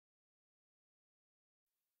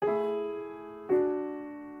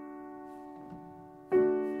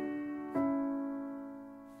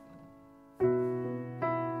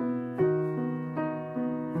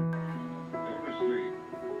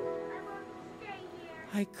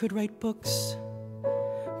I could write books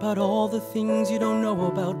about all the things you don't know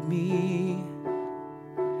about me.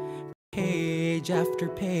 Page after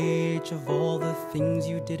page of all the things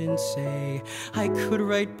you didn't say. I could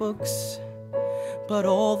write books about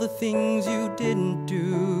all the things you didn't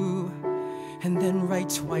do, and then write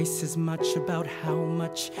twice as much about how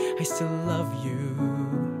much I still love you.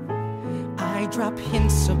 I drop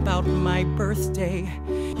hints about my birthday,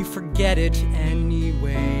 you forget it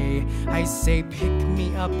anyway. I say pick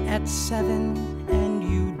me up at 7, and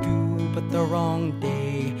you do, but the wrong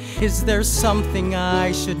day. Is there something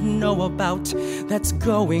I should know about that's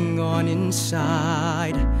going on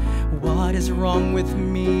inside? What is wrong with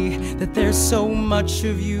me that there's so much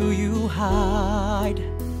of you you hide?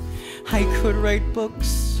 I could write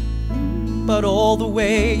books about all the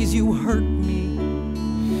ways you hurt me,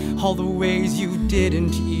 all the ways you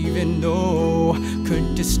didn't even know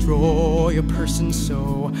could destroy a person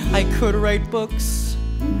so. I could write books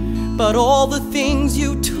about all the things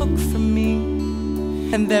you took from me,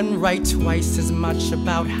 and then write twice as much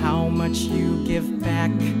about how much you give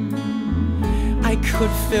back. I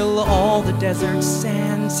could fill all the desert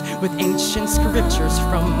sands with ancient scriptures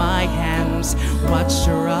from my hands, watch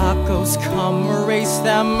Morocco's come erase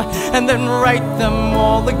them, and then write them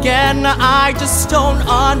all again. I just don't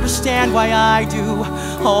understand why I do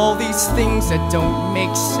all these things that don't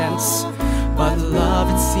make sense. But love,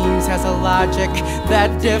 it seems, has a logic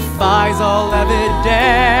that defies all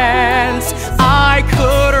evidence. I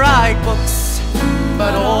could write books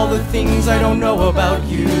about all the things I don't know about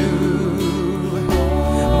you.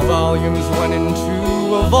 Volumes 1 and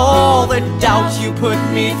 2 of all the doubt you put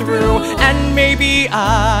me through. And maybe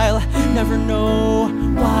I'll never know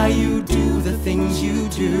why you do the things you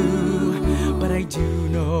do, but I do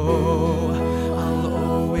know I'll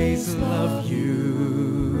always love you.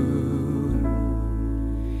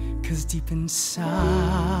 'Cause deep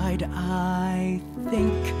inside I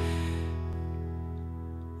think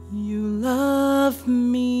you love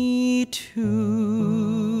me too.